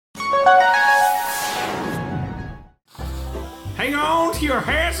Hang on to your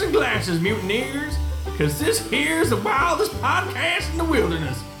hats and glasses, mutineers, because this here's the wildest podcast in the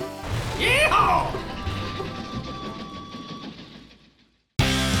wilderness. Yeehaw!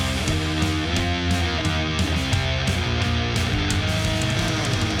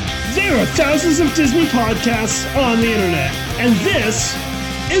 There are thousands of Disney podcasts on the internet, and this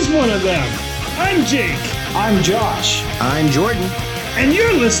is one of them. I'm Jake. I'm Josh. I'm Jordan. And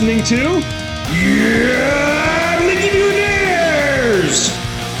you're listening to Mutineers!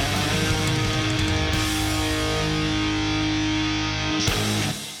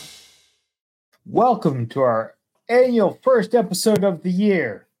 Welcome to our annual first episode of the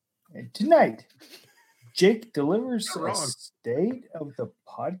year. And tonight, Jake delivers a state of the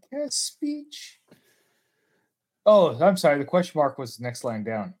podcast speech. Oh, I'm sorry. The question mark was the next line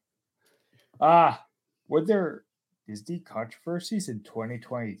down. Were there Disney controversies in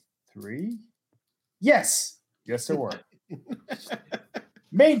 2023? Yes, there were.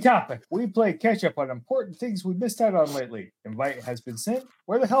 Main topic. We play catch up on important things we missed out on lately. Invite has been sent.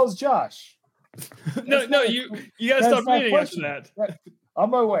 Where the hell is Josh? No, you gotta stop reading after that. On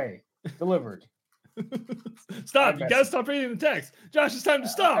my way. Delivered. Stop. You gotta stop reading the text. Josh, it's time to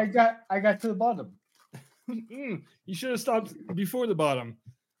stop. I got to the bottom. You should have stopped before the bottom.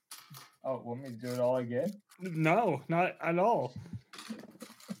 Oh, want me to do it all again? No, not at all.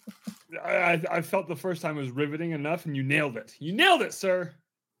 I felt the first time was riveting enough, and you nailed it. You nailed it, sir.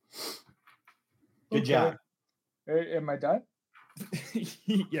 Good job. Am I done?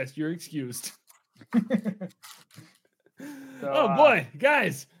 Yes, you're excused. Oh boy,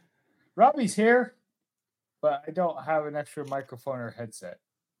 guys. Robbie's here, but I don't have an extra microphone or headset.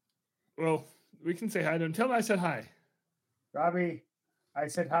 Well, we can say hi to him. Tell him I said hi. Robbie, I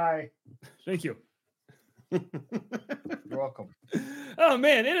said hi. Thank you. You're welcome. Oh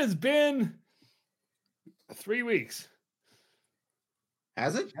man, it has been 3 weeks.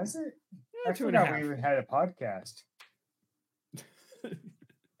 Has it? Has it? Yeah, I forgot we even had a podcast. Yeah,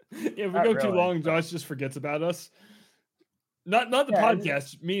 if we go too long, Josh just forgets about us. Not the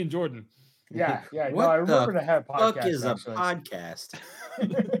podcast, me and Jordan. Yeah. No, I remember to have a podcast. What is a podcast?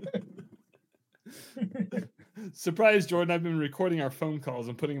 Surprise, Jordan, I've been recording our phone calls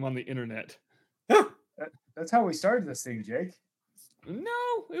and putting them on the internet. That's how we started this thing, Jake.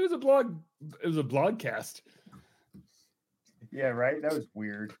 No, it was a blog. It was a blogcast. Yeah, right? That was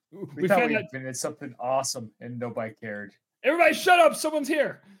weird. We thought thought we invented something awesome and nobody cared. Everybody shut up. Someone's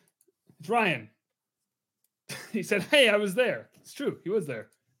here. It's Ryan. He said, hey, I was there. It's true. He was there.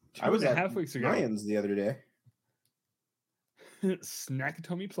 I was at 2.5 weeks ago. Ryan's the other day.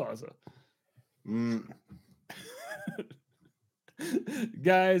 Snackatomi Plaza.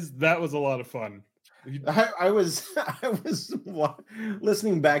 Guys, that was a lot of fun. I was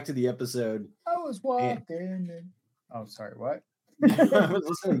listening back to the episode. I was walking. Oh, sorry. What? I was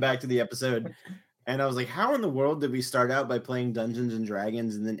listening back to the episode, and I was like, "How in the world did we start out by playing Dungeons and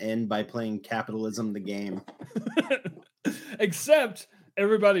Dragons and then end by playing Capitalism the game?" Except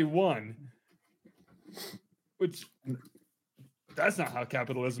everybody won, which that's not how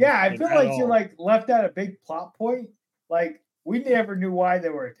capitalism. Yeah, I feel like you left out a big plot point. Like, we never knew why they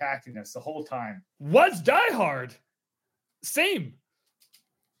were attacking us the whole time. What's Die Hard? Same.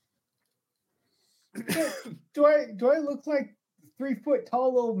 Do I look like a 3-foot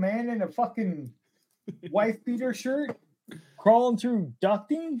tall little man in a fucking wife beater shirt crawling through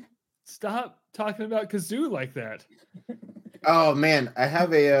ducting? Stop talking about Kazoo like that. Oh man, I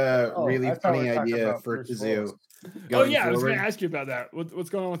have a really funny idea for Kazoo. Oh yeah, I was going to ask you about that. What's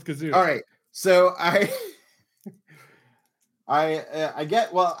going on with Kazoo? All right, so I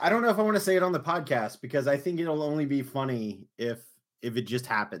get, well, I don't know if I want to say it on the podcast because I think it'll only be funny if it just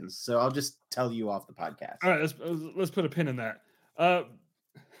happens. So I'll just tell you off the podcast. All right, let's put a pin in that.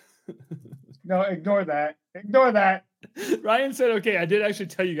 No, ignore that. Ignore that. Ryan said, okay, I did actually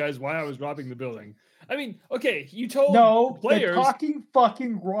tell you guys why I was robbing the building. I mean, okay, you told players. The talking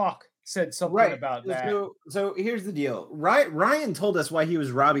fucking rock said something about that. So here's the deal. Ryan told us why he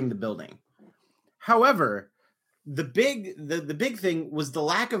was robbing the building. However, the big thing was the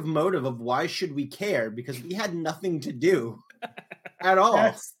lack of motive of why should we care, because we had nothing to do at all.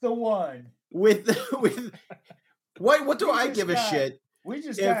 That's the one. With what do I give a shit? We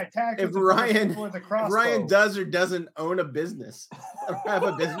just got attacked. If Ryan does or doesn't own a business or have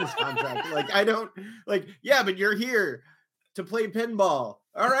a business contract, I don't yeah, but you're here to play pinball.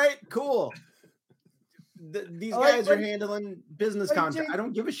 All right, cool. These guys are handling business contracts. I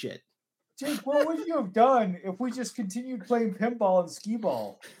don't give a shit. Jake, what would you have done if we just continued playing pinball and skee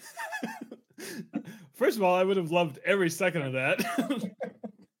ball? First of all, I would have loved every second of that.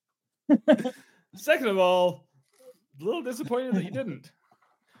 Second of all, a little disappointed that you didn't.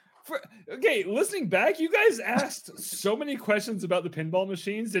 Okay, listening back, you guys asked so many questions about the pinball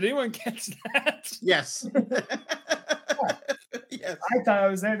machines. Did anyone catch that? Yes. Yes. I thought I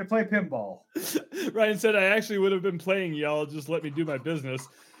was there to play pinball. Ryan said, I actually would have been playing y'all. Just let me do my business.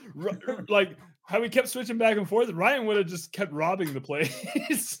 Like how we kept switching back and forth. Ryan would have just kept robbing the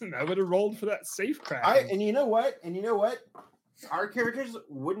place. And I would have rolled for that safe crack. And you know what? Our characters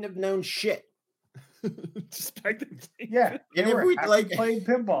wouldn't have known shit. Just back then. Yeah. And if we played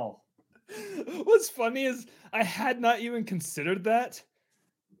pinball. What's funny is I had not even considered that.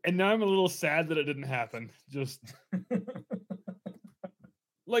 And now I'm a little sad that it didn't happen. Just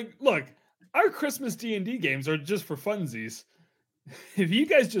like, look, our Christmas D&D games are just for funsies. If you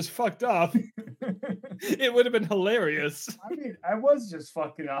guys just fucked off, it would have been hilarious. I mean, I was just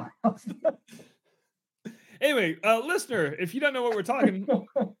fucking off. Anyway, listener, if you don't know what we're talking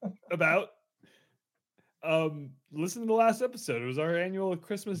about, listen to the last episode. It was our annual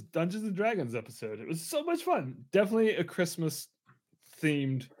Christmas Dungeons and Dragons episode. It was so much fun. Definitely a Christmas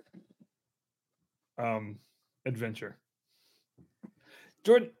themed adventure.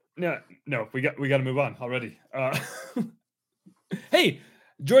 Jordan, no, we got to move on already. Hey,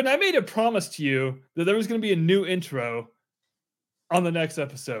 Jordan, I made a promise to you that there was going to be a new intro on the next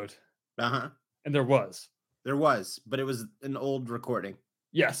episode. Uh-huh. And there was, but it was an old recording.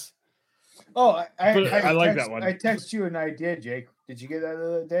 Yes. Oh, I like that one. I texted you an idea, Jake. Did you get that the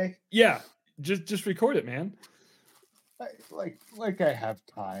other day? Yeah. Just record it, man. Like I have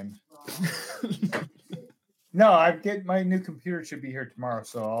time. No, my new computer should be here tomorrow,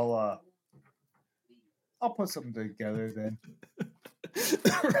 so I'll put something together then.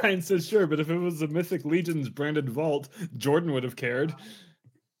 Ryan says sure, but if it was a Mythic Legions branded vault, Jordan would have cared.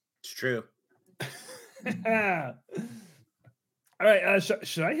 It's true. All right,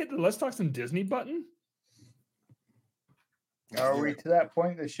 should I hit the Let's Talk Some Disney button? Are we to that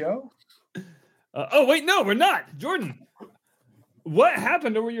point in the show? Oh, wait, no, we're not. Jordan, what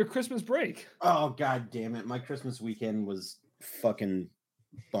happened over your Christmas break? Oh, God damn it. My Christmas weekend was fucking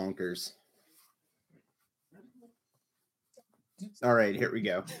bonkers. All right, here we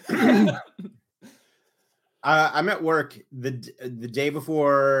go. I'm at work the day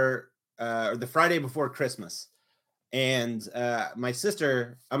before, or the Friday before Christmas. And my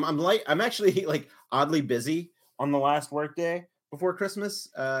sister, I'm actually like oddly busy on the last work day before Christmas.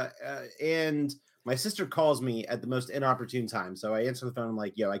 And my sister calls me at the most inopportune time. So I answer the phone. I'm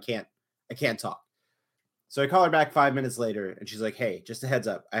like, yo, I can't talk. So I call her back 5 minutes later and she's like, hey, just a heads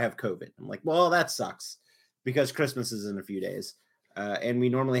up, I have COVID. I'm like, well, that sucks because Christmas is in a few days. And we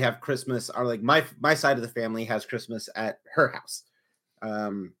normally have Christmas, or like my side of the family has Christmas at her house.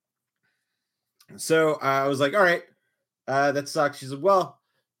 So I was like, all right, that sucks. She said, well,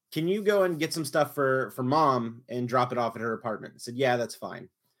 can you go and get some stuff for mom and drop it off at her apartment? I said, yeah, that's fine.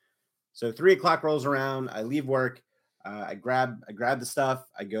 So 3 o'clock rolls around. I leave work. I grab the stuff.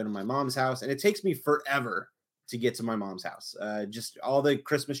 I go to my mom's house, and it takes me forever to get to my mom's house. Just all the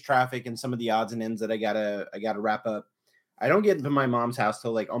Christmas traffic and some of the odds and ends that I gotta wrap up. I don't get into my mom's house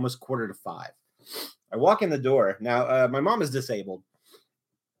till like almost 4:45. I walk in the door. Now, my mom is disabled.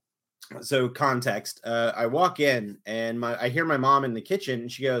 So context, I walk in and I hear my mom in the kitchen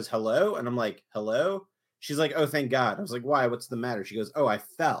and she goes, hello. And I'm like, hello. She's like, oh, thank God. I was like, why? What's the matter? She goes, oh, I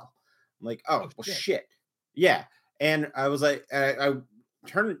fell. I'm like, oh, well, shit. Yeah. And I was like, I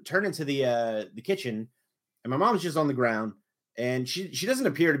turn into the kitchen and my mom's just on the ground and she doesn't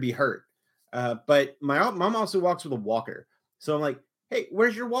appear to be hurt. But my mom also walks with a walker. So I'm like, hey,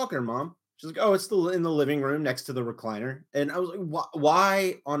 where's your walker, Mom? She's like, oh, it's still in the living room next to the recliner. And I was like,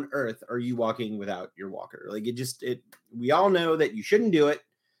 why on earth are you walking without your walker? Like we all know that you shouldn't do it.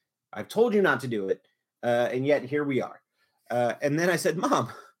 I've told you not to do it. And yet here we are. And then I said, Mom,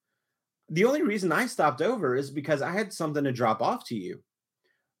 the only reason I stopped over is because I had something to drop off to you.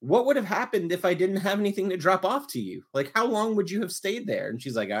 What would have happened if I didn't have anything to drop off to you? Like, how long would you have stayed there? And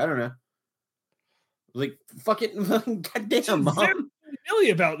she's like, I don't know. Like, fucking goddamn, Mom.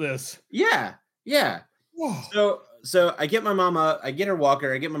 Really about this. Yeah. Whoa. So I get my mom up, I get her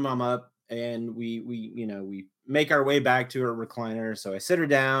walker, I get my mom up, and we make our way back to her recliner. So I sit her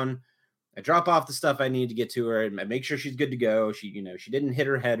down, I drop off the stuff I need to get to her, and I make sure she's good to go. She didn't hit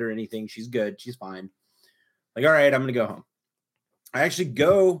her head or anything. She's good, she's fine. Like, all right, I'm gonna go home. I actually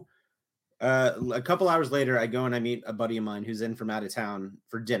go a couple hours later, I go and I meet a buddy of mine who's in from out of town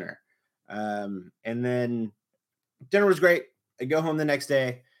for dinner. And then dinner was great. I go home the next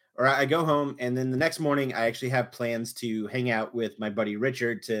day, or I go home, and then the next morning I actually have plans to hang out with my buddy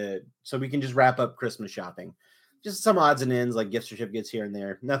Richard so we can just wrap up Christmas shopping. Just some odds and ends, like gift certificates here and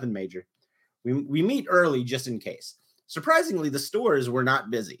there, nothing major. We meet early just in case. surprisingly, the stores were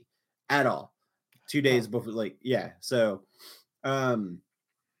not busy at all 2 days before. Like, yeah. So,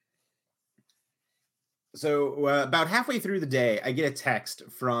 about halfway through the day, I get a text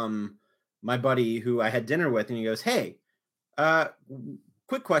from my buddy who I had dinner with, and he goes, "Hey,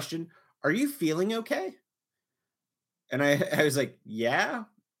 quick question. Are you feeling okay?" And I was like, "Yeah,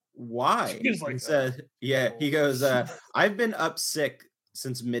 why?" He's like, he said, "Yeah." He goes, "I've been up sick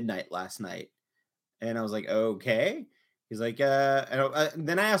since midnight last night." And I was like, "Okay." He's like, and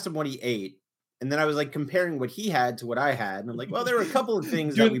then I asked him what he ate. And then I was like comparing what he had to what I had. And I'm like, well, there were a couple of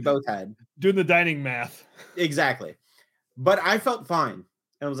things that we both had. Doing the dining math. Exactly. But I felt fine. And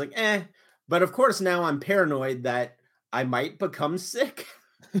I was like, eh. But of course, now I'm paranoid that I might become sick.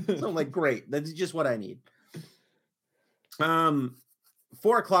 So I'm like, great. That's just what I need.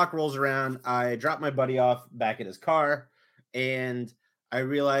 4:00 rolls around. I drop my buddy off back at his car. And I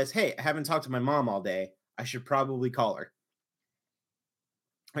realize, hey, I haven't talked to my mom all day. I should probably call her.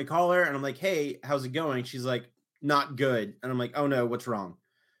 I call her and I'm like, hey, how's it going? She's like, not good. And I'm like, oh no, what's wrong?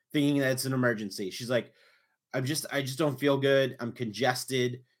 Thinking that it's an emergency. She's like, I just don't feel good. I'm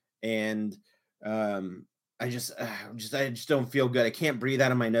congested and I just don't feel good. I can't breathe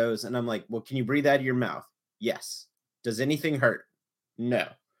out of my nose. And I'm like, well, can you breathe out of your mouth? Yes. Does anything hurt? No.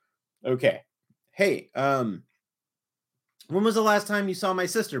 Okay. Hey, when was the last time you saw my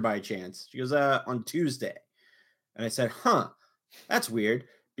sister by chance? She goes, on Tuesday. And I said, huh, that's weird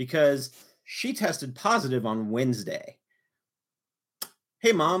because she tested positive on Wednesday.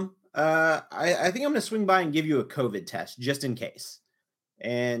 Hey, Mom, I think I'm going to swing by and give you a COVID test just in case.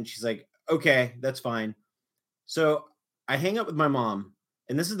 And she's like, okay, that's fine. So I hang up with my mom.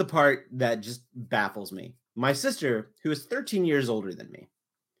 And this is the part that just baffles me. My sister, who is 13 years older than me,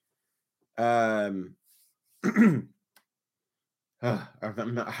 I'm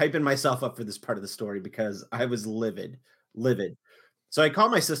hyping myself up for this part of the story because I was livid. So I call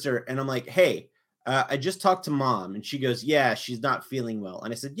my sister and I'm like, hey, I just talked to Mom. And she goes, yeah, she's not feeling well.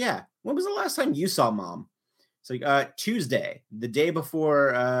 And I said, yeah, when was the last time you saw Mom? It's like, Tuesday, the day before,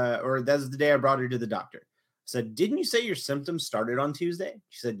 or that's the day I brought her to the doctor. I said, didn't you say your symptoms started on Tuesday?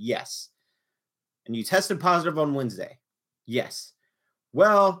 She said, yes. And you tested positive on Wednesday? Yes.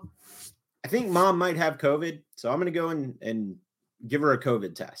 Well, I think Mom might have COVID. So I'm going to go and give her a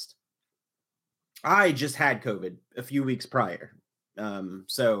COVID test. I just had COVID a few weeks prior.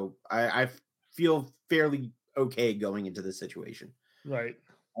 So I feel fairly okay going into this situation. Right.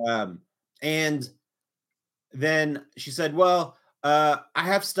 And then she said, well, I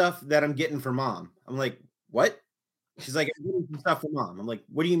have stuff that I'm getting for Mom. I'm like, what? She's like, I'm getting some stuff for Mom. I'm like,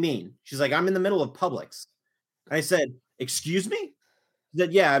 what do you mean? She's like, I'm in the middle of Publix. I said, excuse me? She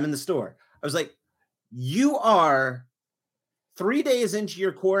said, yeah, I'm in the store. I was like, you are 3 days into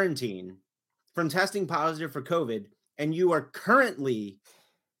your quarantine from testing positive for COVID, and you are currently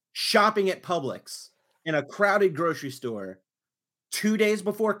shopping at Publix in a crowded grocery store 2 days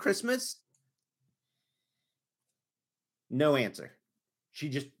before Christmas? No answer.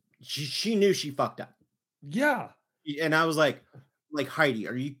 She knew she fucked up. Yeah. And I was like, Heidi,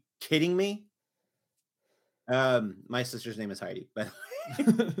 are you kidding me? My sister's name is Heidi, but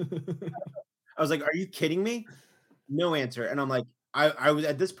I was like, are you kidding me? No answer. And I'm like, I was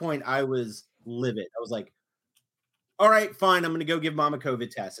at this point, I was livid. I was like, all right, fine. I'm going to go give Mom a COVID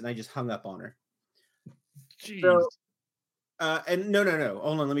test. And I just hung up on her. Jeez. So, and no.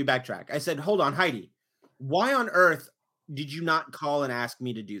 Hold on. Let me backtrack. I said, hold on, Heidi. Why on earth did you not call and ask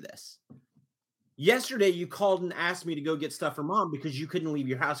me to do this? Yesterday, you called and asked me to go get stuff for Mom because you couldn't leave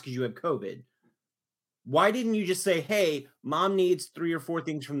your house because you have COVID. Why didn't you just say, hey, Mom needs 3 or 4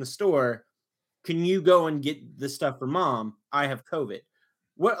 things from the store. Can you go and get the stuff for Mom? I have COVID.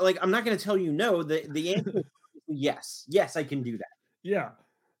 What? Like, I'm not going to tell you no. The answer is yes. Yes, I can do that. Yeah.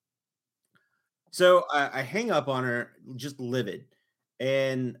 So I hang up on her, just livid.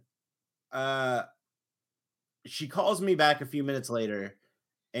 And she calls me back a few minutes later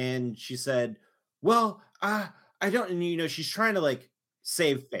and she said, well, I don't, and she's trying to like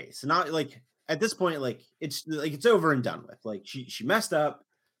save face. Not like at this point, like it's over and done with. Like she messed up.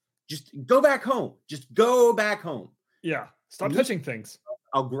 Just go back home. Just go back home. Yeah. Stop touching things.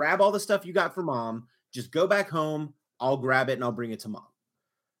 I'll grab all the stuff you got for Mom. Just go back home. I'll grab it and I'll bring it to Mom.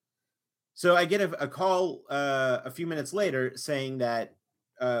 So I get a call a few minutes later saying that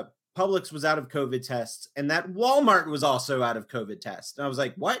Publix was out of COVID tests and that Walmart was also out of COVID tests. And I was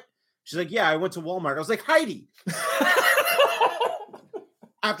like, what? She's like, yeah, I went to Walmart. I was like, Heidi,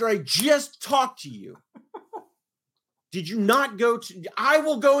 after I just talked to you, did you not go to, I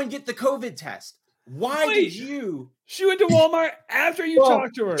will go and get the COVID test. Why did you? She went to Walmart after you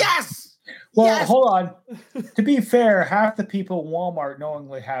talked to her. Yes. Well, Yes. hold on. To be fair, half the people in Walmart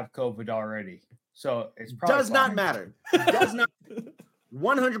knowingly have COVID already. So it's probably Does not fine. matter. Does not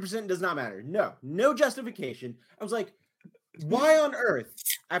 100% does not matter. No justification. I was like, why on earth,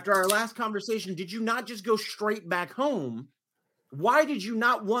 after our last conversation, did you not just go straight back home? Why did you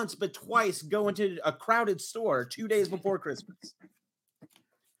not once but twice go into a crowded store 2 days before Christmas?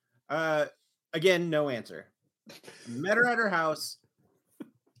 Again, no answer. Met her at her house,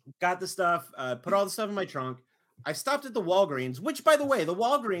 got the stuff, put all the stuff in my trunk. I stopped at the Walgreens, which, by the way, the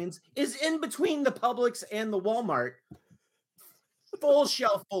Walgreens is in between the Publix and the Walmart. Full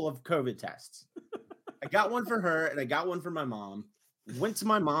shelf full of COVID tests. I got one for her and I got one for my mom. Went to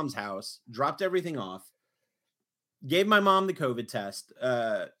my mom's house, dropped everything off, gave my mom the COVID test.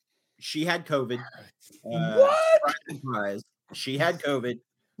 She had COVID. What? Surprise. She had COVID.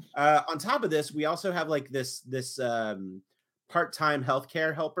 On top of this, we also have like this part-time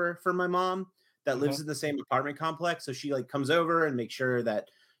healthcare helper for my mom that lives in the same apartment complex. So she like comes over and makes sure that,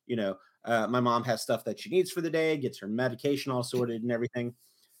 my mom has stuff that she needs for the day, gets her medication all sorted and everything.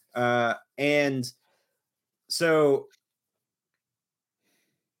 And so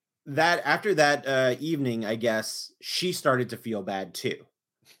that after that evening, I guess she started to feel bad too.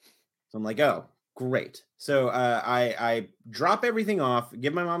 So I'm like, oh, great. So I drop everything off,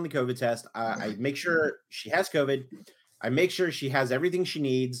 give my mom the COVID test. I make sure she has COVID. I make sure she has everything she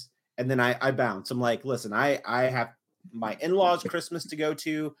needs. And then I bounce. I'm like, listen, I have my in-laws Christmas to go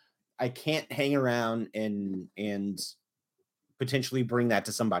to. I can't hang around and potentially bring that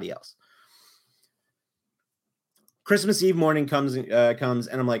to somebody else. Christmas Eve morning comes and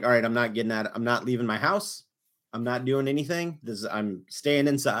I'm like, all right, I'm not leaving my house. I'm not doing anything. I'm staying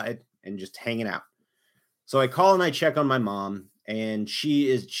inside and just hanging out. So I call and I check on my mom, and she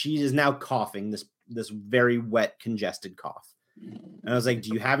is now coughing this very wet, congested cough. And I was like, do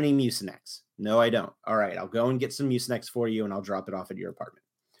you have any Mucinex? No, I don't. All right, I'll go and get some Mucinex for you, and I'll drop it off at your apartment.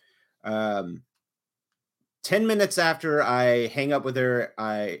 10 minutes after I hang up with her,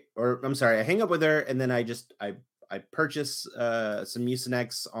 I hang up with her, and then I purchase some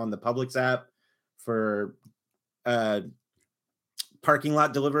Mucinex on the Publix app for parking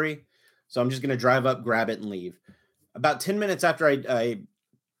lot delivery. So I'm just going to drive up, grab it, and leave. About 10 minutes after I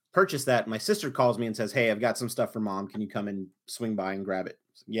purchased that, my sister calls me and says, hey, I've got some stuff for mom. Can you come and swing by and grab it?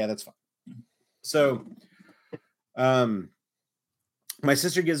 Yeah, that's fine. So my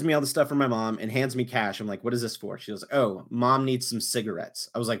sister gives me all the stuff for my mom and hands me cash. I'm like, what is this for? She was like, oh, mom needs some cigarettes.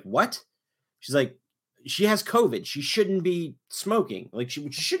 I was like, what? She's like, she has COVID. She shouldn't be smoking. Like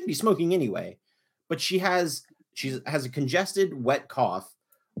she shouldn't be smoking anyway, but she has a congested, wet cough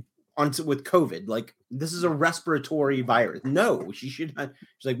with COVID. Like this is a respiratory virus. No, she should not.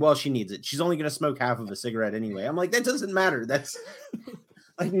 She's like, well, she needs it. She's only going to smoke half of a cigarette anyway. I'm like, that doesn't matter. That's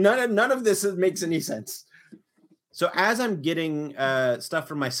like none of this makes any sense. So as I'm getting stuff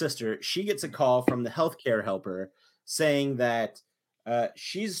from my sister, she gets a call from the healthcare helper saying that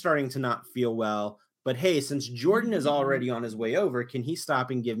she's starting to not feel well. But hey, since Jordan is already on his way over, can he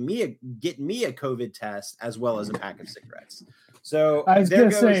stop and get me a COVID test as well as a pack of cigarettes? So I was going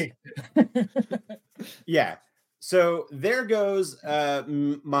to say, yeah. So there goes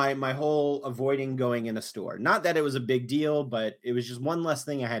my whole avoiding going in a store. Not that it was a big deal, but it was just one less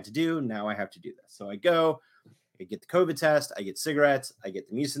thing I had to do. Now I have to do this. So I go, I get the COVID test, I get cigarettes, I get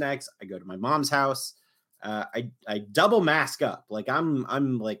the Mucinex, I go to my mom's house. I double mask up. Like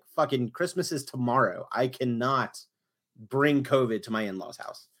I'm like fucking Christmas is tomorrow. I cannot bring COVID to my in-laws'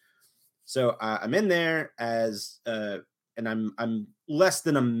 house. So I'm in there and I'm less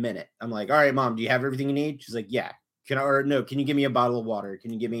than a minute. I'm like, all right, mom, do you have everything you need? She's like, yeah. Can you give me a bottle of water?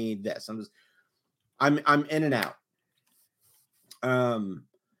 Can you give me this? I'm in and out. And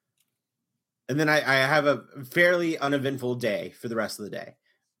then I have a fairly uneventful day for the rest of the day.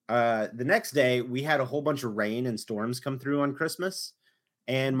 The next day, we had a whole bunch of rain and storms come through on Christmas.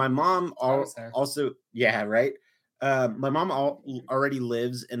 And my mom also, yeah, right. My mom already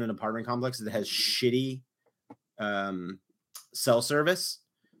lives in an apartment complex that has shitty cell service.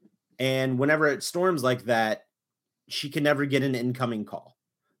 And whenever it storms like that, she can never get an incoming call.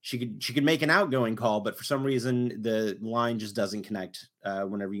 She could make an outgoing call, but for some reason, the line just doesn't connect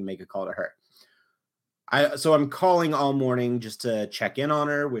whenever you make a call to her. So I'm calling all morning just to check in on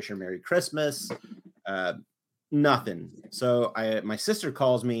her, wish her Merry Christmas. Nothing. So my sister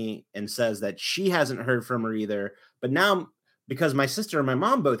calls me and says that she hasn't heard from her either. But now, because my sister and my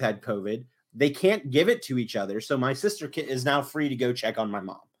mom both had COVID, they can't give it to each other. So my sister is now free to go check on my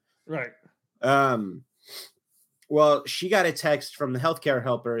mom. Right. Well, she got a text from the healthcare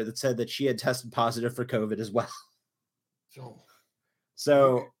helper that said that she had tested positive for COVID as well.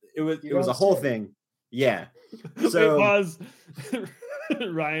 So it was a whole thing. Yeah. So pause.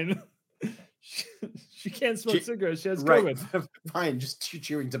 Ryan. She can't smoke cigarettes. She has COVID. Fine, just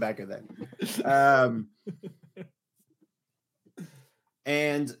chewing tobacco then.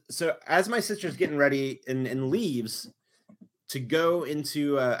 And so as my sister's getting ready and leaves to go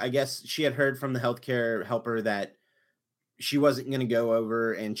into, I guess she had heard from the healthcare helper that she wasn't going to go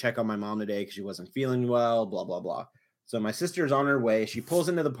over and check on my mom today because she wasn't feeling well, blah, blah, blah. So my sister's on her way. She pulls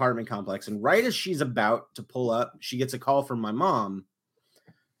into the apartment complex, and right as she's about to pull up, she gets a call from my mom.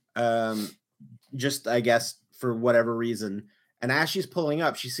 Just, I guess, for whatever reason. And as she's pulling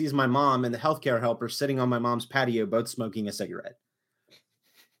up, she sees my mom and the healthcare helper sitting on my mom's patio, both smoking a cigarette.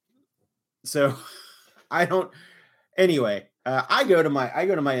 So I go to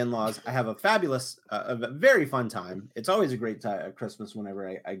my in-laws. I have a fabulous, a very fun time. It's always a great time at Christmas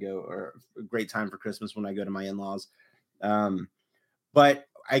whenever I go, or a great time for Christmas when I go to my in-laws. But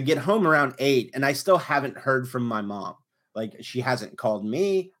I get home around 8 and I still haven't heard from my mom. Like, she hasn't called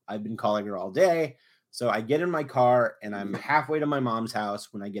me. I've been calling her all day. So I get in my car and I'm halfway to my mom's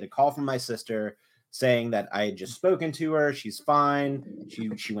house when I get a call from my sister saying that I had just spoken to her. She's fine.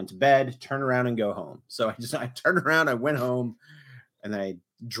 She went to bed, turn around and go home. So I turned around, I went home and I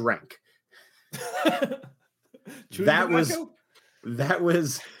drank. that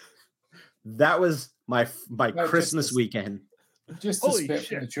was my Christmas weekend. Just to spit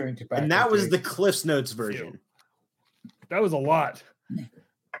from the chewing tobacco. And that was the Cliff's Notes version. That was a lot.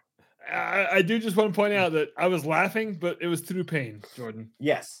 I do just want to point out that I was laughing, but it was through pain, Jordan.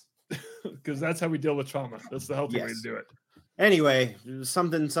 Yes. Because that's how we deal with trauma. That's the healthy way to do it. Anyway,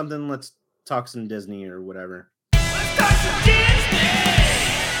 something. Let's talk some Disney or whatever. Let's talk some Disney!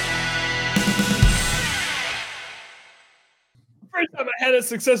 First time I had it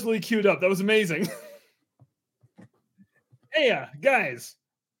successfully queued up. That was amazing. Hey, guys.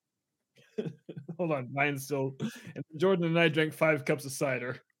 Hold on. Mine's still. And Jordan and I drank 5 cups of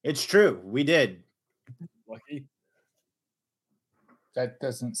cider. It's true. We did. Lucky. That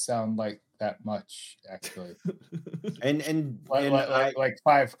doesn't sound like that much, actually. and like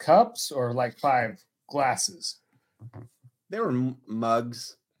 5 cups or like 5 glasses? They were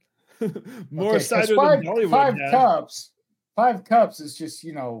mugs. More cider than Bollywood. 5 cups. 5 cups is just,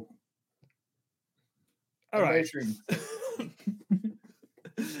 all right. measuring.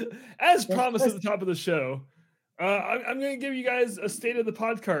 As promised at the top of the show, I'm going to give you guys a State of the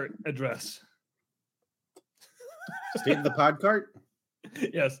Podcart address. State of the Podcart?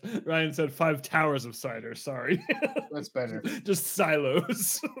 Yes, Ryan said 5 towers of cider. Sorry. That's better. Just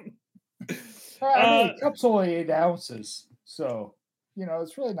silos. Cup's only 8 ounces. So,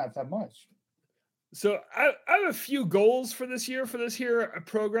 it's really not that much. So I have a few goals for this year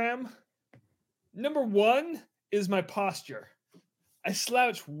program. Number 1 is my posture. I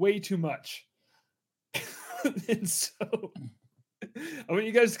slouch way too much. And so I want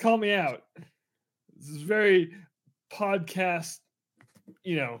you guys to call me out. This is very podcastable.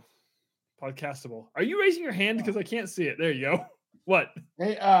 Are you raising your hand? Because I can't see it. There you go. What?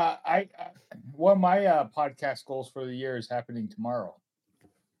 Hey, one of my podcast goals for the year is happening tomorrow.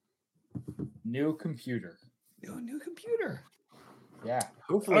 New computer. New computer. Yeah.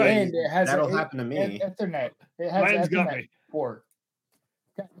 Hopefully and it has that'll happen to me. Ethernet. It has Ryan's an got Ethernet me. port.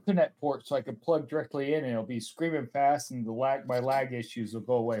 Ethernet port, so I can plug directly in, and it'll be screaming fast, and my lag issues will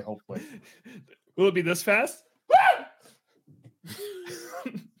go away. Hopefully. Will it be this fast?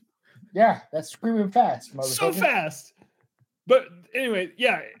 Yeah, that's screaming fast, motherfucker. So fast. But anyway,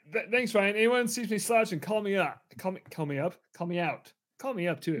 yeah. Thanks, Ryan. Anyone sees me slouching, call me up. Call me up. Call me out. Call me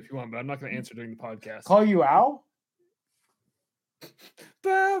up too if you want, but I'm not going to answer during the podcast. Call you out?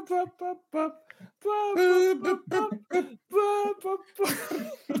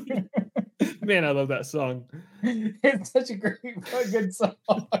 Man, I love that song. It's such a great, good song.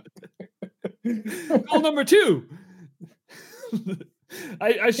 Goal number 2.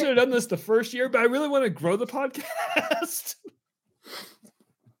 I should have done this the first year, but I really want to grow the podcast.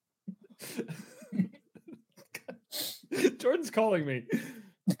 Jordan's calling me.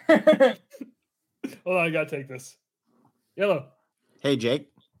 Hold on, I gotta take this. Yellow. Hey, Jake.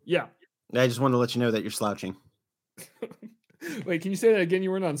 Yeah. I just wanted to let you know that you're slouching. Wait, can you say that again?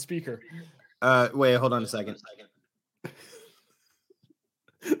 You weren't on speaker. Wait, hold on a second.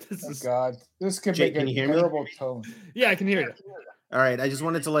 God, this could Jake, make a terrible tone. Yeah, I can hear you. All right, I just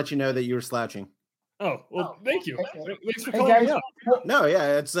wanted to let you know that you were slouching. Oh, well, thank you. Thanks for Hey, calling guys, me up. No,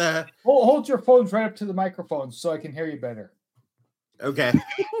 yeah, it's hold your phones right up to the microphone so I can hear you better. okay.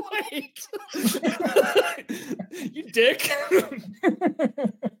 Wait. You dick.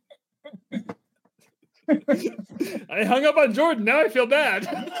 I hung up on Jordan. Now I feel bad.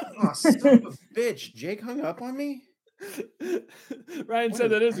 Oh, son of a bitch. Jake hung up on me? Ryan What said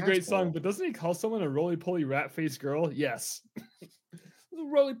an that is a great asshole. song, but doesn't he call someone a roly-poly rat-faced girl? Yes.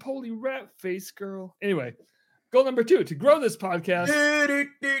 Roly-poly rat-faced girl. Anyway, goal number 2, to grow this podcast.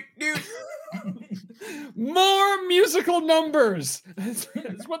 More musical numbers. That's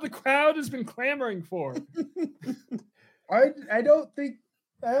what the crowd has been clamoring for. I don't think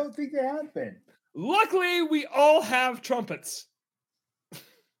they have been. Luckily, we all have trumpets.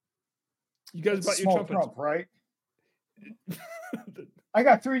 You guys brought your Small trumpets, Trump, right? I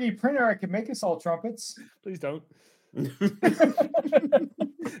got 3D printer. I can make us all trumpets. Please don't.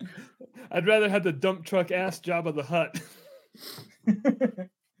 I'd rather have the dump truck ass Jabba the Hutt.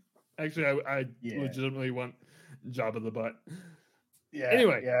 Actually, I legitimately want Jabba the Butt. Yeah.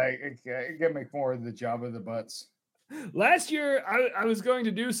 Anyway. Yeah, I gotta make more of the job of the butts. Last year, I was going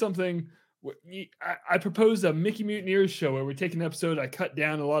to do something. I proposed a Mickey Mutineers show where we take an episode. I cut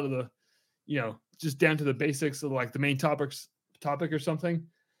down a lot of the, just down to the basics of like the main topic or something.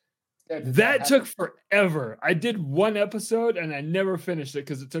 That took forever. I did one episode and I never finished it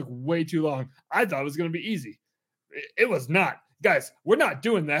because it took way too long. I thought it was going to be easy. It was not. Guys, we're not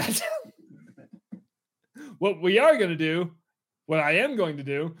doing that. What I am going to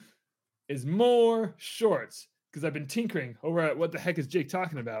do is more shorts because I've been tinkering over at What the Heck is Jake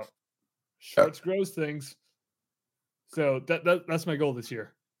Talking About? Shorts grows things. So that's my goal this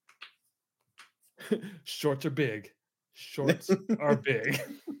year. Shorts are big. Shorts are big.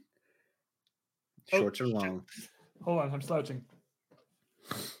 Shorts are long. Hold on, I'm slouching.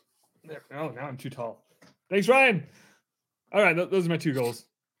 There. Oh, now I'm too tall. Thanks, Ryan. All right, those are my 2 goals.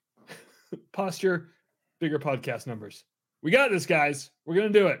 Posture, bigger podcast numbers. We got this, guys. We're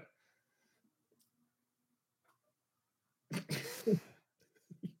going to do it.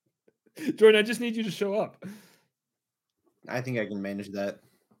 Jordan, I just need you to show up. I think I can manage that.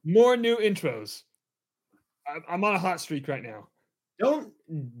 More new intros. I'm on a hot streak right now.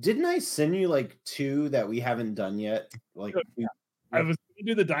 Didn't I send you like 2 that we haven't done yet? Like I was going to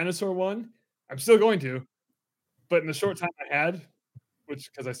do the dinosaur one. I'm still going to, but in the short time I had,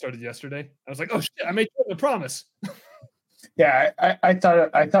 which because I started yesterday, I was like, oh shit, I made a promise. Yeah, I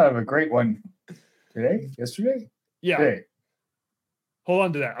thought of a great one yesterday. Yeah. Today. Hold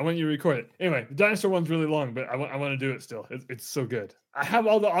on to that. I want you to record it. Anyway, the dinosaur one's really long, but I want to do it still. It's so good. I have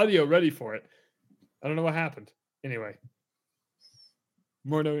all the audio ready for it. I don't know what happened. Anyway,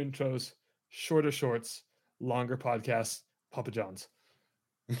 more no intros, shorter shorts, longer podcasts, Papa John's.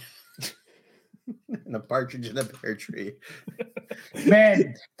 And a partridge in a pear tree.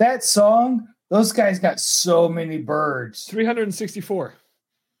 Man, that song, those guys got so many birds. 364.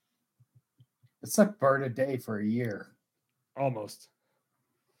 It's a bird a day for a year. Almost.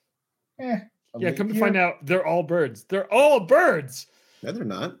 Yeah, come to find out, they're all birds. They're all birds. No, they're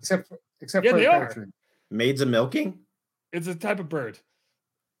not. Except Yeah, for they the are. pear tree. Maids of milking? It's a type of bird.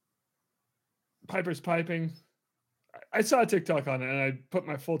 Piper's piping. I saw a TikTok on it and I put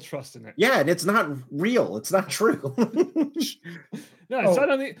my full trust in it. Yeah, and it's not real. It's not true. No, I saw it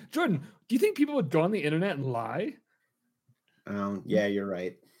on the Jordan. Do you think people would go on the internet and lie? Yeah, you're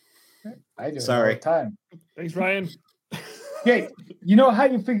right. I do it all Sorry. the time. Thanks, Ryan. Okay, you know how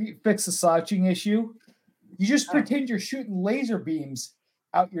you fix the slouching issue? You just pretend you're shooting laser beams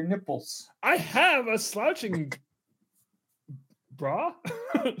out your nipples. I have a slouching bra.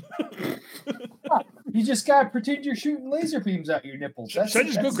 You just gotta pretend you're shooting laser beams out your nipples. Should I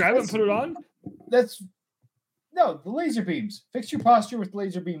just go grab it and put it on? No, the laser beams. Fix your posture with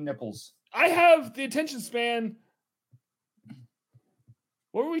laser beam nipples. I have the attention span.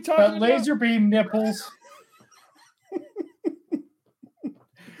 What were we talking about? Laser beam nipples.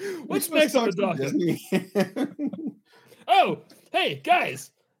 What's next on the docket? Oh, hey,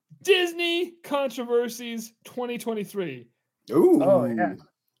 guys. Disney controversies 2023. Ooh. Oh, yeah.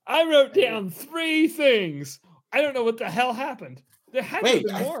 I wrote down 3 things. I don't know what the hell happened. There had to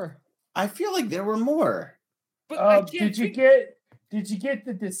be more. I feel like there were more. But did you get the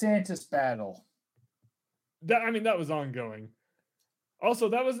DeSantis battle? That was ongoing. Also,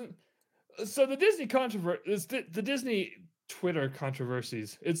 that wasn't. So the Disney controversy is the Disney Twitter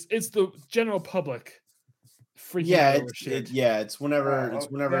controversies. It's the general public freaking out over shit. It's whenever.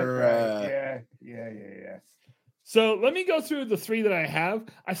 Yeah. So let me go through the 3 that I have.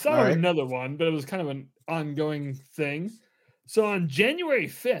 I saw another one, but it was kind of an ongoing thing. So on January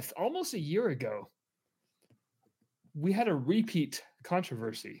 5th, almost a year ago, we had a repeat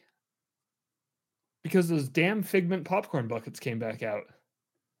controversy because those damn Figment popcorn buckets came back out.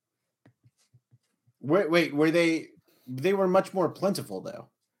 Wait, were they were much more plentiful though?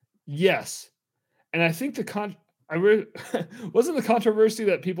 Yes. And I think wasn't the controversy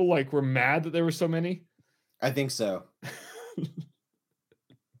that people like were mad that there were so many. I think so.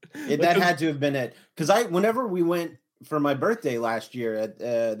 That had to have been it, because whenever we went for my birthday last year,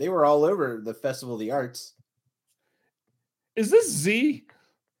 they were all over the Festival of the Arts. Is this Z?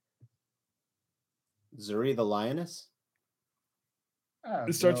 Zuri the Lioness?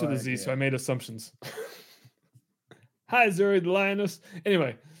 It starts with a Z, so I made assumptions. Hi, Zuri the Lioness.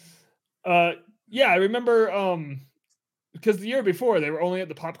 Anyway, yeah, I remember because the year before they were only at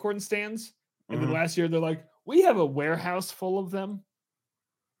the popcorn stands, and then last year they're like, we have a warehouse full of them.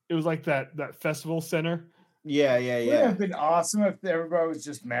 It was like that festival center. Yeah. It would have been awesome if everybody was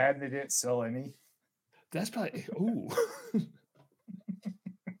just mad and they didn't sell any. That's probably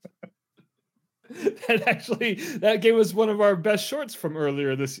that gave us one of our best shorts from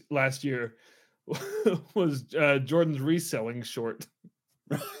earlier this last year. Was Jordan's reselling short.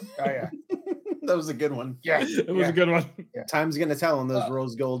 Oh yeah. That was a good one. Yeah, it was a good one. Yeah. Time's gonna tell on those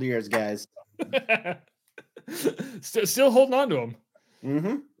rose gold ears, guys. Still holding on to them.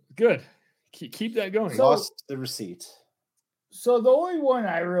 Mm-hmm. Good. Keep that going. Lost the receipt. So the only one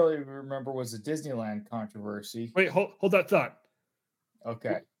I really remember was the Disneyland controversy. Wait, hold that thought.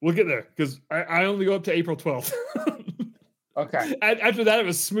 Okay. We'll get there because I only go up to April 12th. Okay. After that, it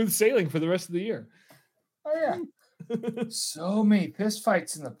was smooth sailing for the rest of the year. Oh, yeah. So many fist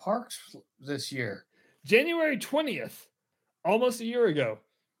fights in the parks this year. January 20th, almost a year ago.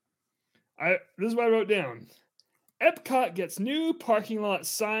 This is what I wrote down. Epcot gets new parking lot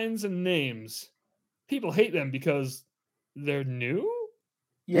signs and names. People hate them because they're new?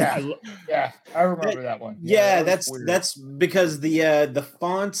 Yeah. Yeah, I remember that one. Yeah, that's because the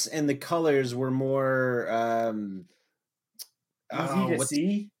fonts and the colors were more easy to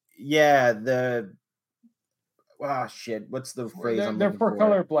see. Yeah, shit. What's the phrase? They're for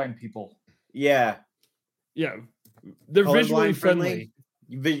colorblind people. Yeah. They're visually friendly.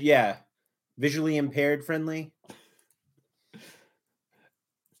 Yeah. Visually impaired friendly.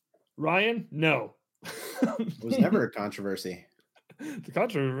 Ryan, no. It was never a controversy. The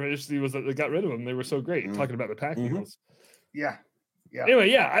controversy was that they got rid of them. They were so great. Talking about the packing deals. Yeah. Yeah. Anyway,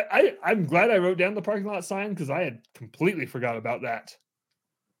 yeah, I'm glad I wrote down the parking lot sign because I had completely forgot about that.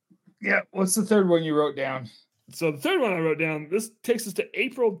 Yeah. What's the third one you wrote down? So the third one I wrote down, this takes us to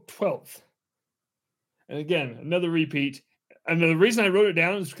April 12th. And again, another repeat. And the reason I wrote it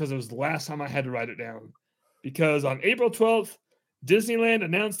down is because it was the last time I had to write it down. Because on April 12th, Disneyland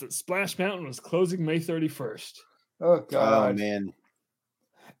announced that Splash Mountain was closing May 31st. Oh, God. Oh, man.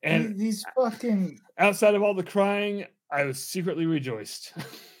 And these fucking... Outside of all the crying, I was secretly rejoiced.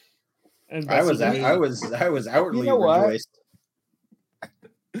 And I was outwardly rejoiced.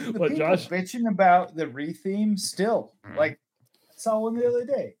 The what, people Josh? Bitching about the retheme still. Like, I saw one the other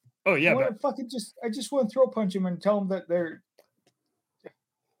day. Oh, yeah. I just want to throw punch them and tell them that they're...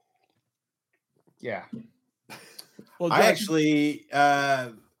 Yeah. Well, Josh, I actually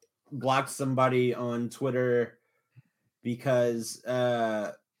blocked somebody on Twitter because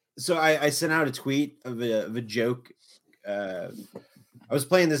so I sent out a tweet of a joke. I was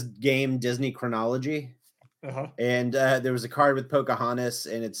playing this game, Disney Chronology, and there was a card with Pocahontas,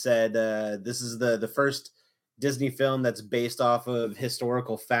 and it said, this is the first Disney film that's based off of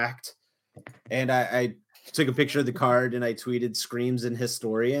historical fact. And I took a picture of the card and I tweeted "Screams and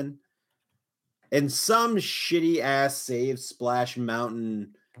Historian." And some shitty ass Save Splash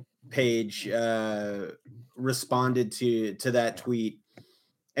Mountain page responded to that tweet.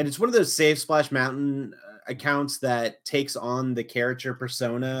 And it's one of those Save Splash Mountain accounts that takes on the character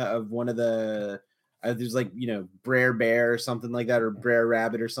persona of one of the there's like, Brer Bear or something like that, or Brer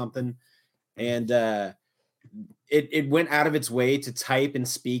Rabbit or something. And it went out of its way to type and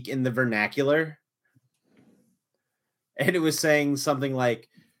speak in the vernacular. And it was saying something like,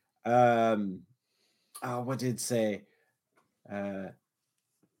 what did it say?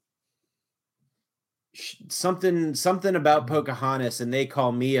 Something about Pocahontas, and they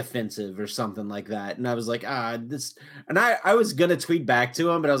call me offensive or something like that. And I was like, this. And I was gonna tweet back to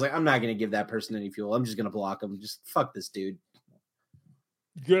him, but I was like, I'm not gonna give that person any fuel. I'm just gonna block him. Just fuck this dude.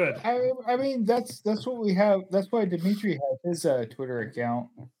 Good. I mean, that's what we have. That's why Dimitri has his Twitter account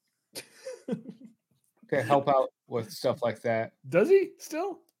to help out with stuff like that. Does he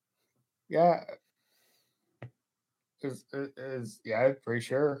still? Yeah. Yeah, pretty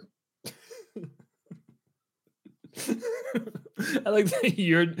sure. I like that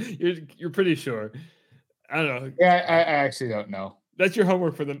you're pretty sure. I don't know. Yeah, I actually don't know. That's your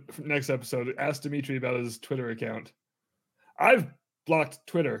homework for the next episode. Ask Dimitri about his Twitter account. I've blocked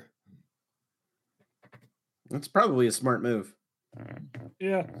Twitter. That's probably a smart move.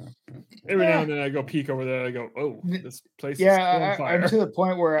 Yeah. Every now and then I go peek over there and I go, oh, this place is still on fire. I'm to the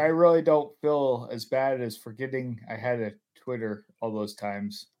point where I really don't feel as bad as forgetting I had a Twitter all those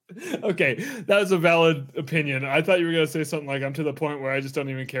times. Okay, that was a valid opinion. I thought you were going to say something like, I'm to the point where I just don't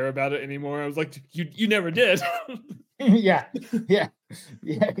even care about it anymore. I was like, you never did. Yeah.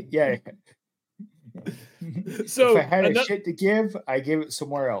 So if I had a shit to give, I gave it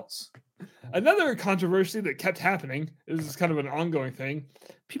somewhere else. Another controversy that kept happening, this is kind of an ongoing thing,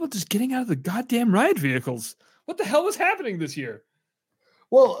 people just getting out of the goddamn ride vehicles. What the hell was happening this year?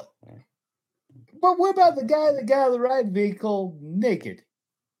 Well, but what about the guy that got out of the ride vehicle naked?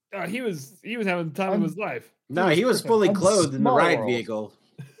 He was having the time of his life. No, he was fully clothed in the ride vehicle.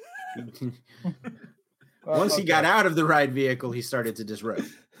 Once he got out of the ride vehicle, he started to disrobe.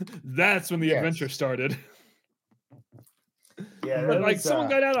 That's when the adventure started. Yeah, like someone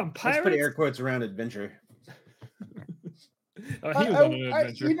got out on pirates. Let's put air quotes around adventure. He was on an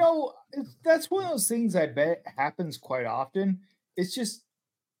adventure. That's one of those things I bet happens quite often. It's just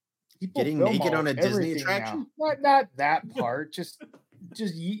people getting naked on a Disney attraction. Not that part.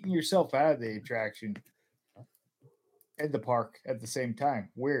 just yeeting yourself out of the attraction and the park at the same time.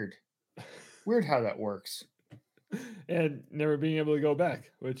 Weird how that works. And never being able to go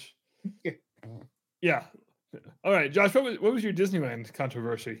back, which yeah. All right, Josh, what was your Disneyland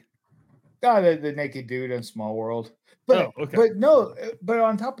controversy? The naked dude in Small World. But but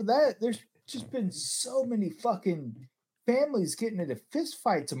on top of that, there's just been so many fucking families getting into fist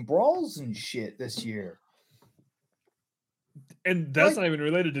fights and brawls and shit this year. And that's not even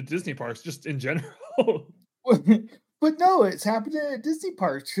related to Disney parks, just in general. But no, it's happening at Disney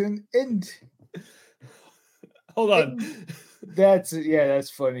parks and hold on.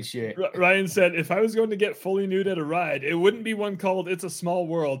 That's funny shit. Ryan said, if I was going to get fully nude at a ride, it wouldn't be one called It's a Small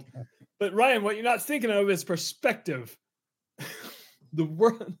World. But Ryan, what you're not thinking of is perspective. The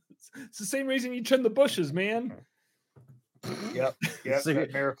world, it's the same reason you trim the bushes, man. Yep. So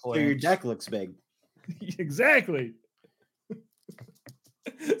your deck looks big. Exactly.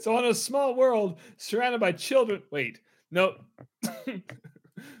 So on a small world surrounded by children. Wait, no.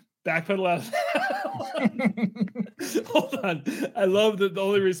 Backpedal out of that. Hold on. I love that the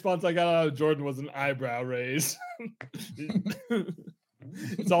only response I got out of Jordan was an eyebrow raise.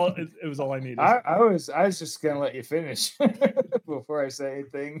 It was all I needed. I was just gonna let you finish before I say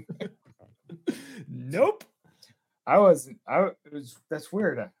anything. Nope. That's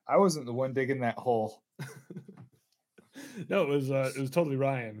weird. I wasn't the one digging that hole. No, it was totally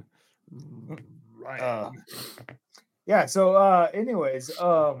Ryan. Yeah, so anyways,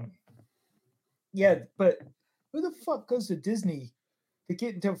 yeah, but who the fuck goes to Disney to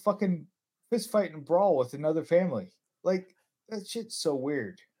get into a fucking fist fight and brawl with another family? Like, that shit's so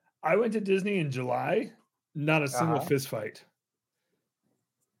weird. I went to Disney in July, not a single fist fight.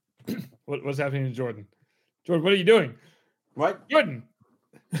 What's happening to Jordan? Jordan, what are you doing? What? Jordan,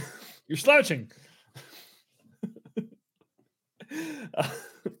 you're slouching.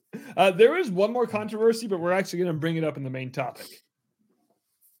 There is one more controversy, but we're actually going to bring it up in the main topic.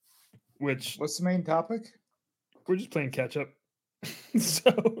 What's the main topic? We're just playing catch up. If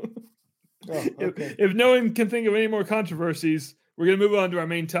no one can think of any more controversies, we're going to move on to our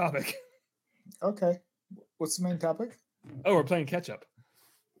main topic. Okay. What's the main topic? Oh, we're playing catch up.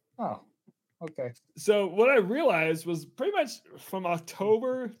 Oh, okay. So what I realized was pretty much from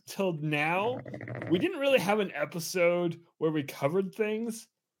October till now, we didn't really have an episode where we covered things.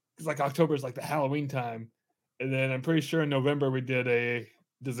 Because like October is like the Halloween time. And then I'm pretty sure in November we did a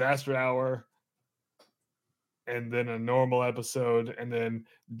disaster hour. And then a normal episode. And then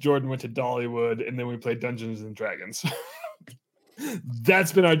Jordan went to Dollywood. And then we played Dungeons and Dragons.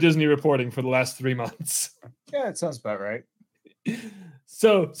 That's been our Disney reporting for the last 3 months. Yeah, it sounds about right.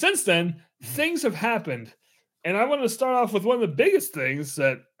 So since then, things have happened. And I want to start off with one of the biggest things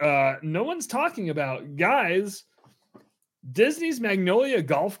that no one's talking about. Guys, Disney's Magnolia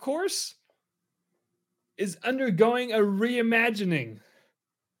Golf Course is undergoing a reimagining.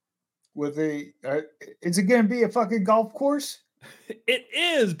 Is it going to be a fucking golf course? It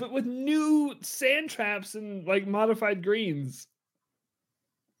is, but with new sand traps and like modified greens.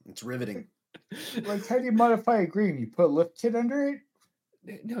 It's riveting. Like, how do you modify a green? You put a lift kit under it?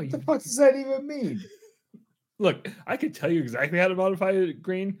 No, what the fuck does that even mean? Look, I could tell you exactly how to modify a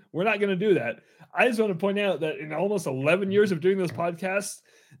green. We're not going to do that. I just want to point out that in almost 11 years of doing this podcast,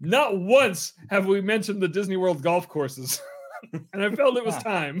 not once have we mentioned the Disney World golf courses. And I felt it was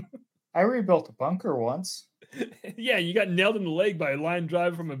time. I rebuilt a bunker once. Yeah, you got nailed in the leg by a line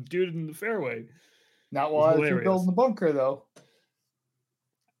drive from a dude in the fairway. Not while I was rebuilding the bunker, though.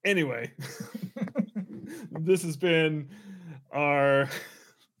 Anyway, this has been our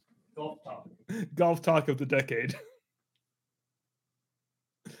Golf talk of the decade.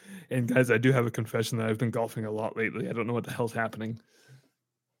 And guys, I do have a confession that I've been golfing a lot lately. I don't know what the hell's happening.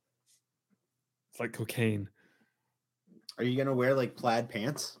 It's like cocaine. Are you gonna wear like plaid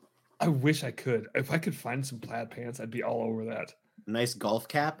pants? I wish I could. If I could find some plaid pants, I'd be all over that. Nice golf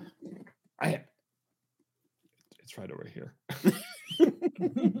cap. It's right over here.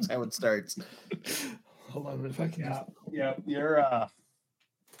 That's how it starts. Hold on, if I can. Yeah, you're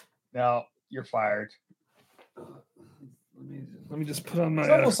no, you're fired. Let me just put on my.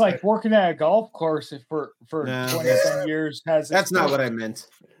 It's almost like working at a golf course for 20-some years has. That's not what I meant.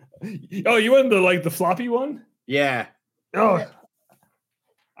 Oh, you want the floppy one? Yeah. Oh, yeah.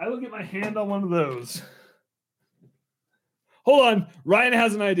 I will get my hand on one of those. Hold on, Ryan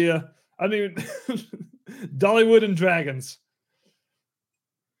has an idea. I mean, Dollywood and Dragons.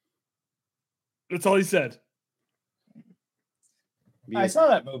 That's all he said. I saw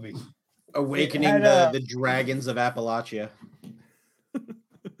that movie. Awakening the Dragons of Appalachia.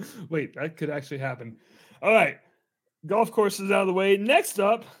 Wait, that could actually happen. All right. Golf courses out of the way. Next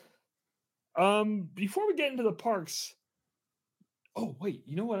up, before we get into the parks. Oh, wait,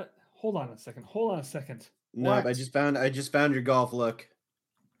 you know what? Hold on a second. No, I just found your golf look.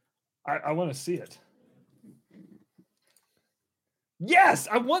 I want to see it. Yes,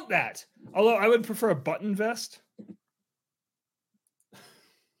 I want that. Although I would prefer a button vest.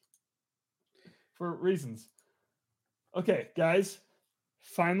 For reasons. Okay, guys.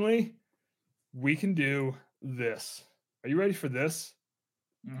 Finally, we can do this. Are you ready for this?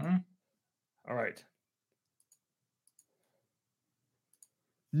 Mm-hmm. All right.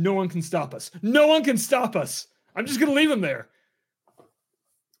 No one can stop us. No one can stop us. I'm just going to leave him there.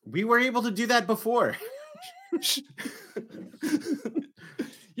 We were able to do that before.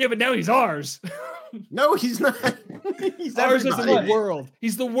 Yeah, but now he's ours. No, he's not. He's ours is in the world.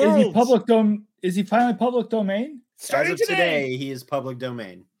 He's the world. Is he finally public domain? Starting today, he is public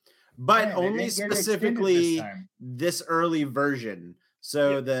domain, but only specifically this early version.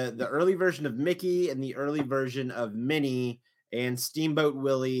 So the early version of Mickey and the early version of Minnie and Steamboat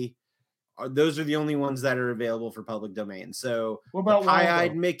Willie, those are the only ones that are available for public domain. So what about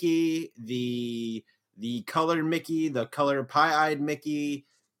pie-eyed Mickey, the color Mickey, the color pie-eyed Mickey,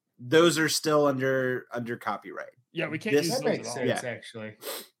 those are still under copyright. Yeah, we can't use those makes at all. sense, actually.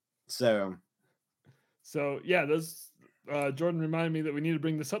 So yeah, those Jordan reminded me that we need to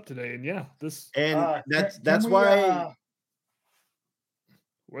bring this up today, and yeah, this that's why.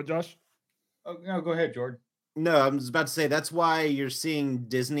 What, Josh? Oh, no, go ahead, Jordan. No, I was about to say that's why you're seeing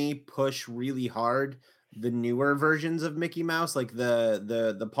Disney push really hard the newer versions of Mickey Mouse, like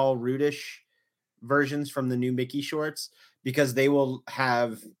the Paul Rudish versions from the new Mickey shorts, because they will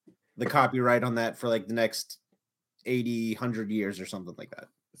have the copyright on that for like the next 80, 100 years or something like that.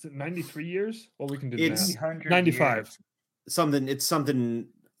 Is it 93 years? Well, we can do it's that. 95. Years. It's something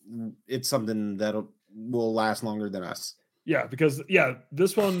that will last longer than us. Yeah, because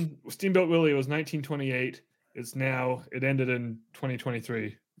this one, Steamboat Willie, was 1928. It ended in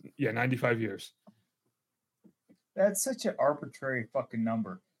 2023. Yeah, 95 years. That's such an arbitrary fucking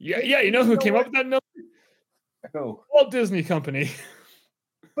number. Yeah, you know who came up with that number? Who? Walt Disney Company.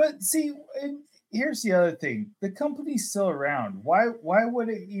 But see, here's the other thing. The company's still around. Why would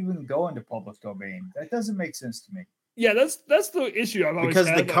it even go into public domain? That doesn't make sense to me. Yeah, that's the issue I've always had.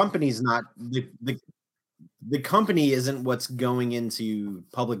 Because the company's not the company isn't what's going into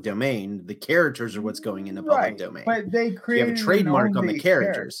public domain. The characters are what's going into public domain. But they created you have a trademark on the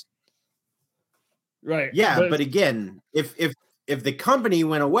characters. Right. Yeah, but again, if the company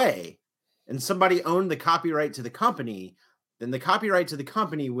went away and somebody owned the copyright to the company, then the copyright to the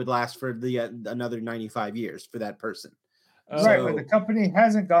company would last for another 95 years for that person. Right, but the company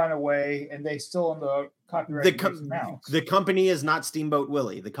hasn't gone away, and they still own the copyright. The company is not Steamboat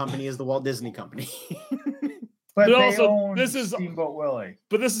Willie. The company is the Walt Disney Company. But they also own Steamboat Willie.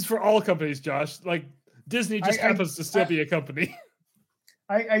 But this is for all companies, Josh. Like Disney just happens to still be a company.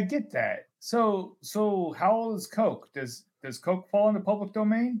 I get that. So how old is Coke? Does Coke fall into public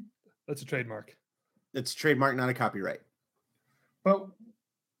domain? That's a trademark. It's a trademark, not a copyright. But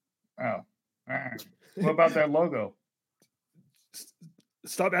what about their logo?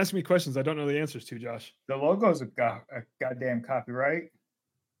 Stop asking me questions I don't know the answers to, Josh. The logo's a goddamn copyright. I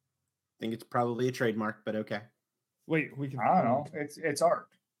think it's probably a trademark, but okay. Wait, we can. I don't know. It's art.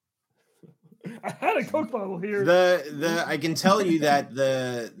 I had a Coke bottle here. I can tell you that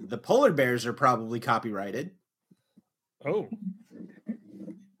the polar bears are probably copyrighted. Oh.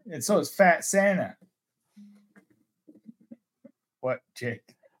 And so is Fat Santa. What, Jake?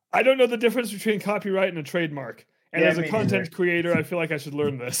 I don't know the difference between copyright and a trademark. And as a content creator, I feel like I should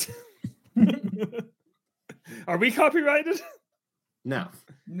learn this. Are we copyrighted? No.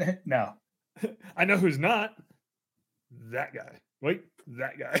 No. I know who's not. That guy. Wait,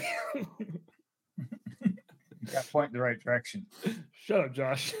 that guy. Got point in the right direction. Shut up,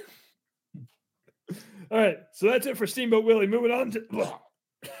 Josh. All right, so that's it for Steamboat Willie. Moving on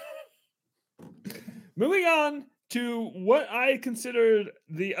to what I considered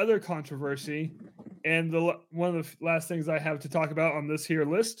the other controversy, and one of the last things I have to talk about on this here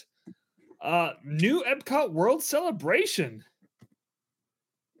list. New Epcot World Celebration.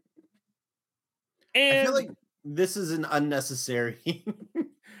 And I feel like this is an unnecessary.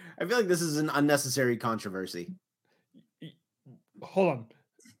 I feel like this is an unnecessary controversy. Hold on.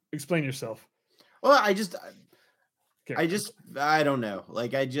 Explain yourself. Well, I don't know.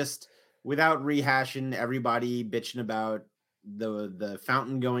 Like, without rehashing everybody bitching about the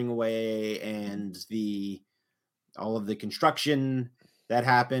fountain going away and all of the construction that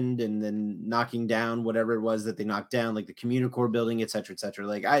happened and then knocking down whatever it was that they knocked down, like the Communicore building, et cetera, et cetera.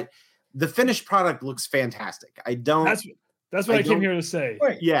 Like, the finished product looks fantastic. I don't. That's what I came here to say.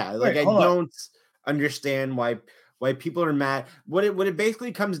 I don't understand why people are mad. What it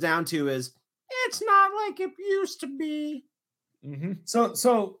basically comes down to is it's not like it used to be. Mm-hmm.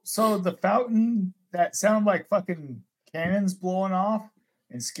 So the fountain that sounded like fucking cannons blowing off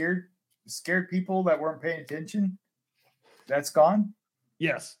and scared people that weren't paying attention, that's gone?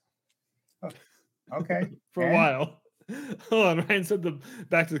 Yes. Okay. For a while. Hold on, Ryan said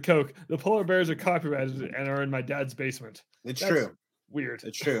back to the Coke. The polar bears are copyrighted and are in my dad's basement. That's true. Weird.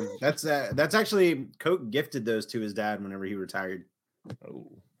 It's true. That's actually Coke gifted those to his dad whenever he retired.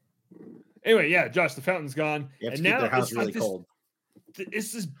 Oh. Anyway, yeah, Josh, the fountain's gone. You have to and keep now their house it's really cold.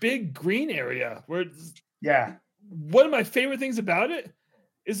 It's this big green area where yeah. One of my favorite things about it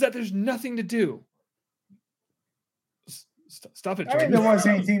is that there's nothing to do. Stop it, Jordan. I mean, there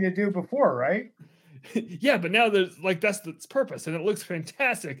wasn't anything to do before, right? Yeah, but now there's that's its purpose, and it looks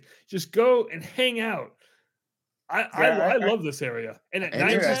fantastic. Just go and hang out. I love this area, and at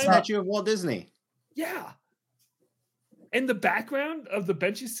night, there's a statue of Walt Disney. Yeah, and the background of the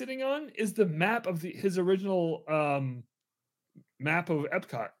bench he's sitting on is the map of his original map of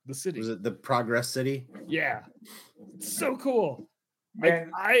Epcot, the city. Was it the Progress City? Yeah, it's so cool.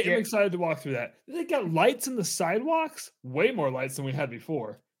 I am excited to walk through that. They got lights in the sidewalks, way more lights than we had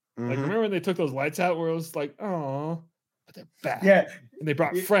before. Mm-hmm. Like, remember when they took those lights out where it was like, oh, but they're back. Yeah. And they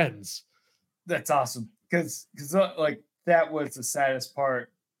brought friends. That's awesome. Because like that was the saddest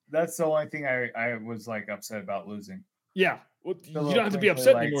part. That's the only thing I was like upset about losing. Yeah. Well, you don't have to be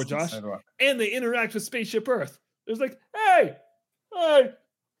upset anymore, Josh. And they interact with Spaceship Earth. There's like, hey.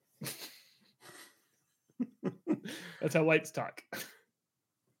 That's how lights talk.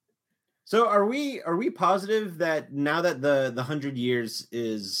 So are we positive that now that the 100 years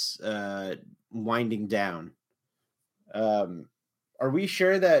is winding down, are we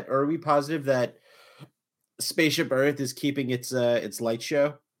positive that Spaceship Earth is keeping its light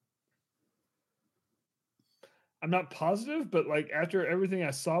show? I'm not positive, but like after everything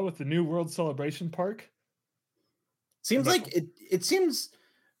I saw with the new World Celebration Park, seems like it seems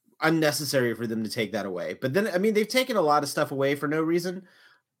unnecessary for them to take that away. But then I mean they've taken a lot of stuff away for no reason.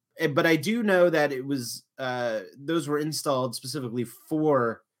 But I do know that it was those were installed specifically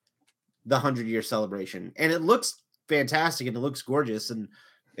for the 100-year celebration, and it looks fantastic and it looks gorgeous. And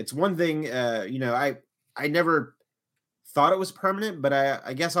it's one thing, I never thought it was permanent, but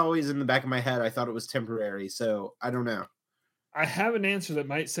I guess always in the back of my head I thought it was temporary. So I don't know. I have an answer that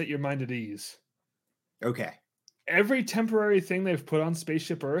might set your mind at ease. Okay. Every temporary thing they've put on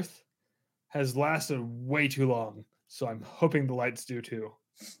Spaceship Earth has lasted way too long, so I'm hoping the lights do too.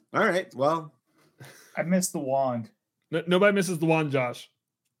 All right. Well, I missed the wand. Nobody misses the wand, Josh.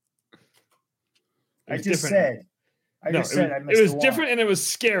 I just said I missed the wand. It was different and it was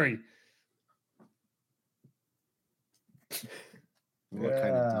scary. What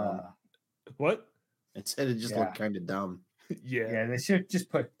kind of dumb? What? It said it just looked kind of dumb. Yeah, they should just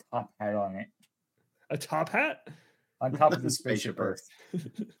put a top hat on it. A top hat? On top of the Spaceship Earth.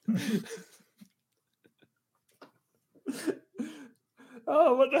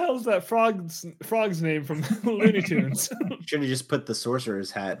 Oh, what the hell is that frog's name from Looney Tunes? Should have just put the sorcerer's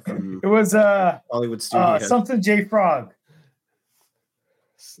hat from it was Hollywood Studios. Something J Frog.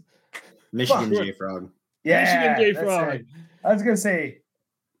 Michigan J Frog. Yeah, Michigan J Frog. I was gonna say.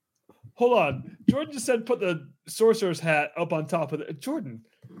 Hold on. Jordan just said put the sorcerer's hat up on top of it. Jordan,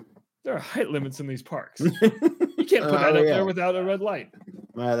 there are height limits in these parks. You can't put that up there without a red light.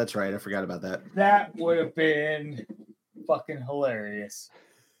 That's right. I forgot about that. That would have been fucking hilarious.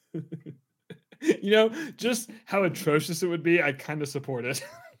 Just how atrocious it would be, I kind of support it.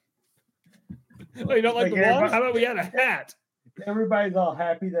 Oh, you don't like the wand? everybody- How about we add a hat? Everybody's all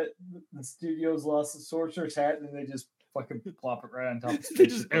happy that the studio's lost the sorcerer's hat, and then they just fucking plop it right on top of They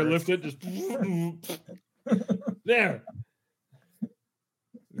just Spaceship Earth. airlift it, just there.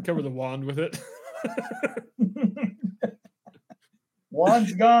 Cover the wand with it.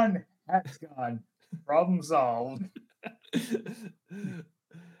 Wand's gone, hat's gone. Problem solved.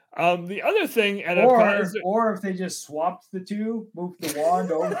 The other thing at Epcot is Or if they just swapped the two, moved the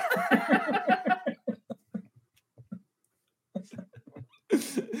wand over.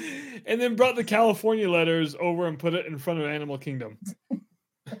 and then brought the California letters over and put it in front of Animal Kingdom.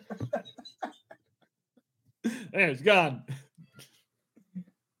 There, it's gone.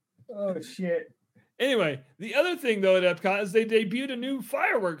 Oh shit. Anyway, the other thing though at Epcot is they debuted a new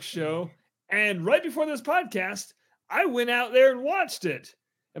fireworks show, and right before this podcast, I went out there and watched it.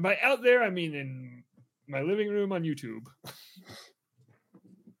 And by out there, I mean in my living room on YouTube.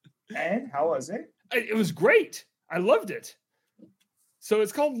 And how was it? It was great. I loved it. So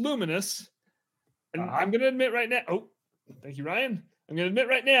it's called Luminous. And I'm going to admit right now. Oh, thank you, Ryan. I'm going to admit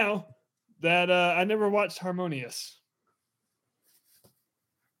right now that I never watched Harmonious.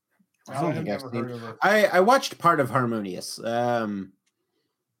 I've never heard of her. I watched part of Harmonious.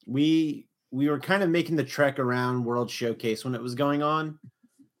 We were kind of making the trek around World Showcase when it was going on.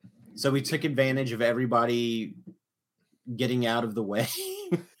 So we took advantage of everybody getting out of the way.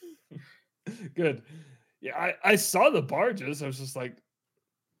 Good. Yeah, I saw the barges. I was just like,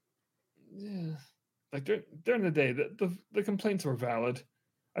 yeah. Like during the day, the complaints were valid.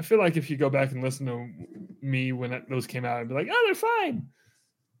 I feel like if you go back and listen to me when those came out, I'd be like, oh, they're fine.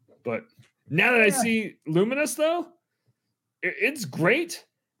 But now that I see Luminous, though, it's great.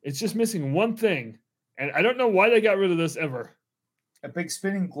 It's just missing one thing. And I don't know why they got rid of this ever. A big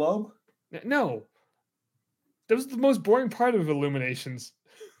spinning globe? No. That was the most boring part of Illuminations.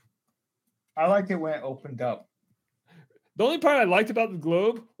 I liked it when it opened up. The only part I liked about the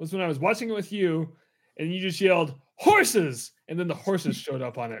globe was when I was watching it with you and you just yelled, horses! And then the horses showed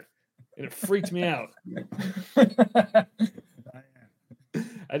up on it. And it freaked me out.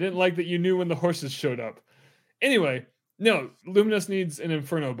 I didn't like that you knew when the horses showed up. Anyway, no, Luminous needs an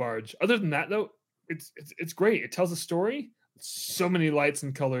Inferno barge. Other than that, though, it's great. It tells a story. So many lights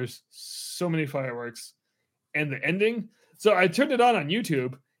and colors, so many fireworks, and the ending. So I turned it on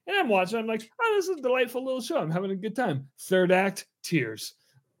YouTube, and I'm watching. I'm like, oh, this is a delightful little show. I'm having a good time. Third act, tears.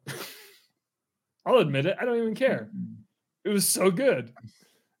 I'll admit it. I don't even care. It was so good.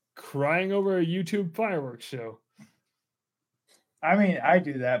 Crying over a YouTube fireworks show. I mean, I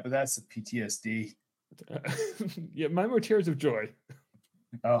do that, but that's the PTSD. Yeah, mine were tears of joy.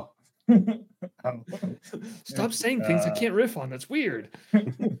 Oh. Stop saying things I can't riff on. That's weird.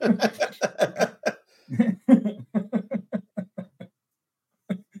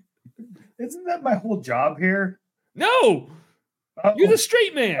 Isn't that my whole job here? No! Uh-oh. You're the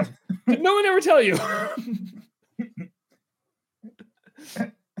straight man. Did no one ever tell you?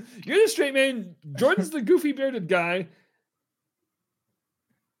 You're the straight man. Jordan's the goofy bearded guy.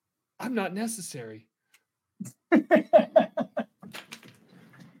 I'm not necessary. Wait.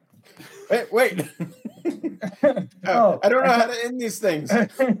 I don't know how to end these things.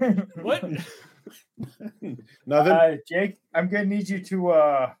 What? Nothing. Jake, I'm gonna need you to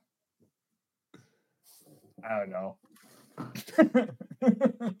I don't know.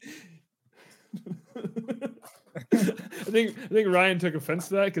 I think Ryan took offense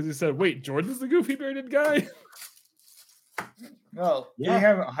to that because he said, "Wait, Jordan's the goofy bearded guy." No, Yeah. we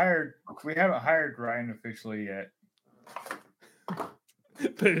haven't hired Ryan officially yet.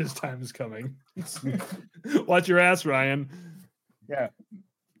 But his time is coming. Watch your ass, Ryan. Yeah.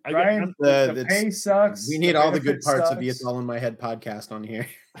 I Ryan, the pay sucks. We need all the good benefit parts of sucks. the It's All in My Head podcast on here.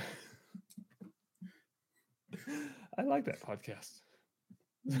 I like that podcast.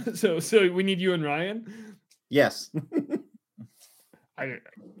 So we need you and Ryan. Yes.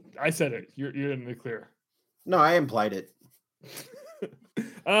 I said it. You're in the clear. No, I implied it.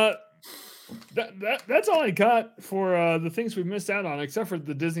 That's all I got for the things we missed out on, except for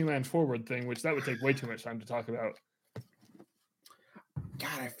the Disneyland Forward thing, which that would take way too much time to talk about.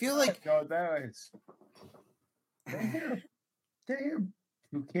 God, I feel like No, that is. Did I hear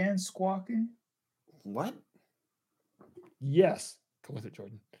toucan squawking? what? Yes, go with it,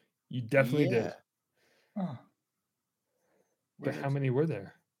 Jordan. You definitely did. Oh. But how many were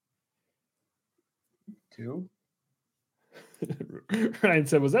there? 2? Ryan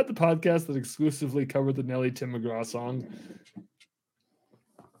said, "Was that the podcast that exclusively covered the Nelly Tim McGraw song?"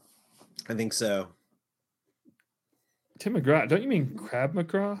 I think so. Tim McGraw. Don't you mean Crab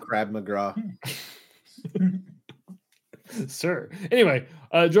McGraw? Crab McGraw. Sir. Anyway,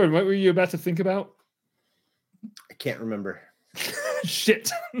 Jordan, what were you about to think about? I can't remember.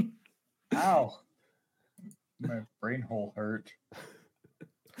 Shit. Ow. My brain hole hurt.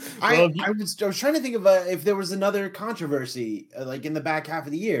 I was trying to think of if there was another controversy like in the back half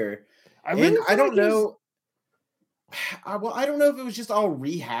of the year. I don't know. Well, I don't know if it was just all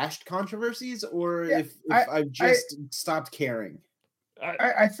rehashed controversies or if I've just stopped caring.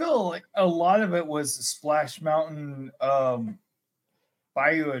 I feel like a lot of it was Splash Mountain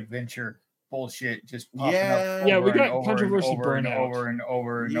Bayou Adventure bullshit just popping up. We got controversy burnout over and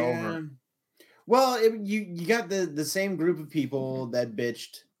over. Well, you got the same group of people that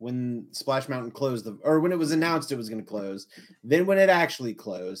bitched when Splash Mountain closed, or when it was announced it was going to close, then when it actually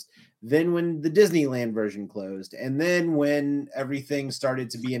closed, then when the Disneyland version closed, and then when everything started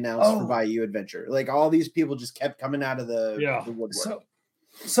to be announced for Bayou Adventure. Like all these people just kept coming out of the woodwork.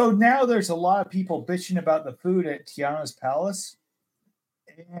 So now there's a lot of people bitching about the food at Tiana's Palace,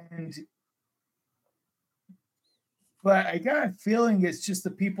 but I got a feeling it's just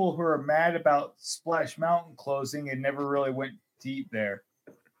the people who are mad about Splash Mountain closing and never really went deep there.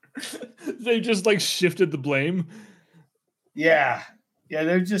 They just like shifted the blame. Yeah,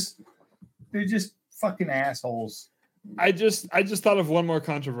 they're just fucking assholes. I just thought of one more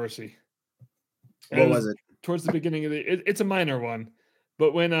controversy. What was it? Towards the beginning of it's a minor one,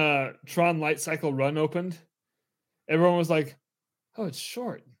 but when Tron Light Cycle Run opened, everyone was like, "Oh, it's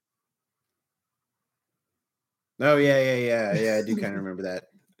short." Oh yeah. I do kind of remember that.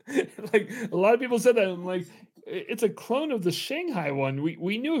 Like a lot of people said that. I'm like, it's a clone of the Shanghai one.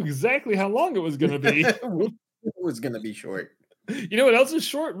 We knew exactly how long it was going to be. It was going to be short. You know what else is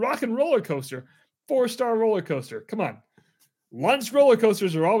short? Rock and Roller Coaster, 4-star roller coaster. Come on, lunch roller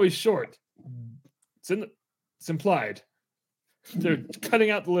coasters are always short. It's implied. They're cutting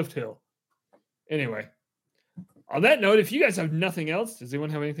out the lift hill. Anyway, on that note, if you guys have nothing else, does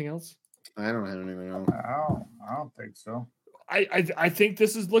anyone have anything else? I don't have anything else. I don't think so. I think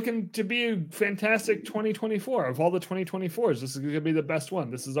this is looking to be a fantastic 2024. Of all the 2024s, this is going to be the best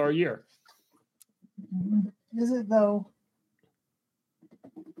one. This is our year. Is it though?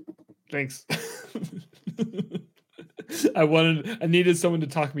 Thanks. I needed someone to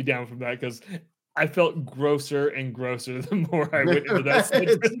talk me down from that because I felt grosser and grosser the more I went into that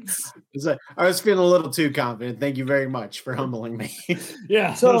sentence. I was feeling a little too confident. Thank you very much for humbling me.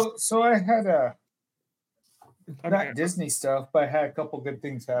 Yeah. So I had not Disney stuff, but I had a couple good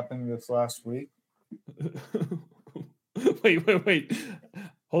things happen this last week. Wait.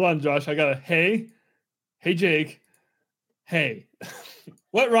 Hold on, Josh. I got a hey, Jake, hey.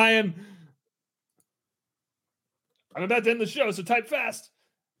 What, Ryan? I'm about to end the show, so type fast.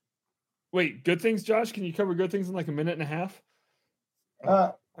 Wait, good things, Josh? Can you cover good things in like a minute and a half?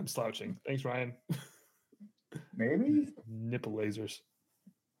 I'm slouching. Thanks, Ryan. Maybe? Nipple lasers.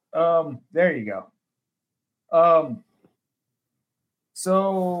 There you go.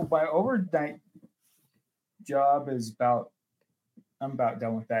 So my overnight job is I'm about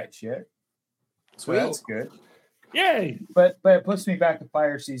done with that shit. So that's good. Yay! But it puts me back to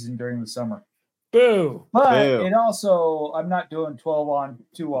fire season during the summer. Boo! But it also, I'm not doing 12 on,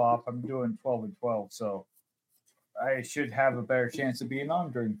 2 off. I'm doing 12 and 12. So I should have a better chance of being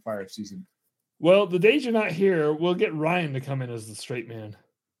on during fire season. Well, the days you're not here, we'll get Ryan to come in as the straight man.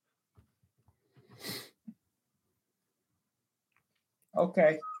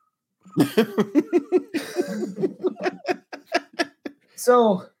 Okay.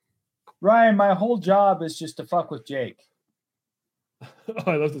 So, Ryan, my whole job is just to fuck with Jake.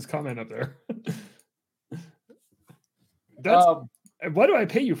 Oh, I love this comment up there. Why do I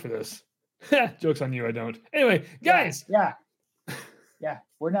pay you for this? Joke's on you, I don't. Anyway, guys. Yeah.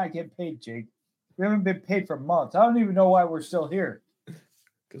 We're not getting paid, Jake. We haven't been paid for months. I don't even know why we're still here.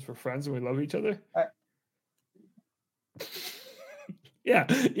 Because we're friends and we love each other? Yeah.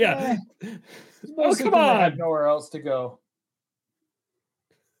 Oh, come on. I have nowhere else to go.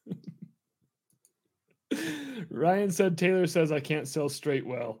 Ryan said Taylor says I can't sell straight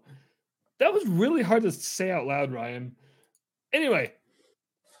well. That was really hard to say out loud, Ryan. Anyway,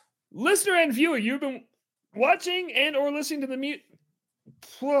 listener and viewer, you've been watching and or listening to the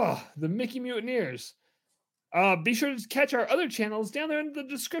Mickey Mutineers. Be sure to catch our other channels down there in the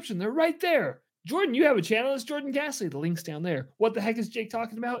description. They're right there. Jordan, you have a channel. It's Jordan Gasly. The link's down there. What the heck is Jake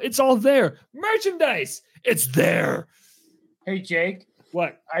talking about? It's all there. Merchandise. It's there. Hey, Jake.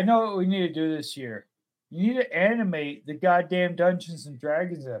 What? I know what we need to do this year. You need to animate the goddamn Dungeons and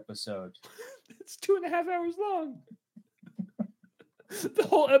Dragons episode. It's 2.5 hours long. The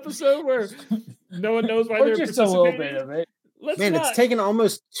whole episode where No one knows why Or they're just a little bit of it. Man, it's taken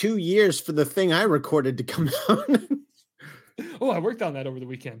almost 2 years for the thing I recorded to come out. Oh, I worked on that over the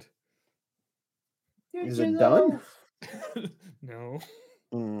weekend. Is it done? No.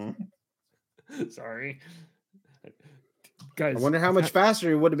 Mm. Sorry. Guys, I wonder how much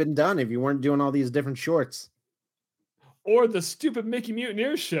faster it would have been done if you weren't doing all these different shorts. Or the stupid Mickey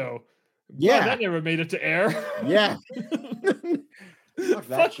Mutineers show. Yeah. Wow, that never made it to air. Yeah.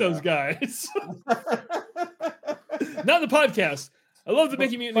 Fuck those guys. Not the podcast. I love the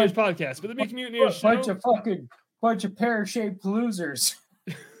Mickey Mutineers podcast, but the Mickey Mutineers show. Bunch of pear-shaped losers.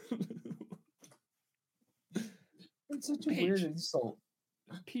 It's such a weird insult.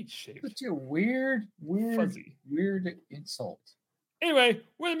 Peach shaped. Such a weird insult. Anyway,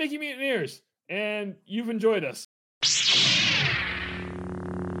 we're the Mickey Mutineers, and you've enjoyed us.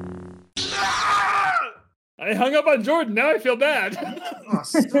 I hung up on Jordan. Now I feel bad. Oh,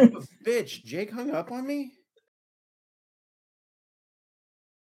 son of a bitch. Jake hung up on me?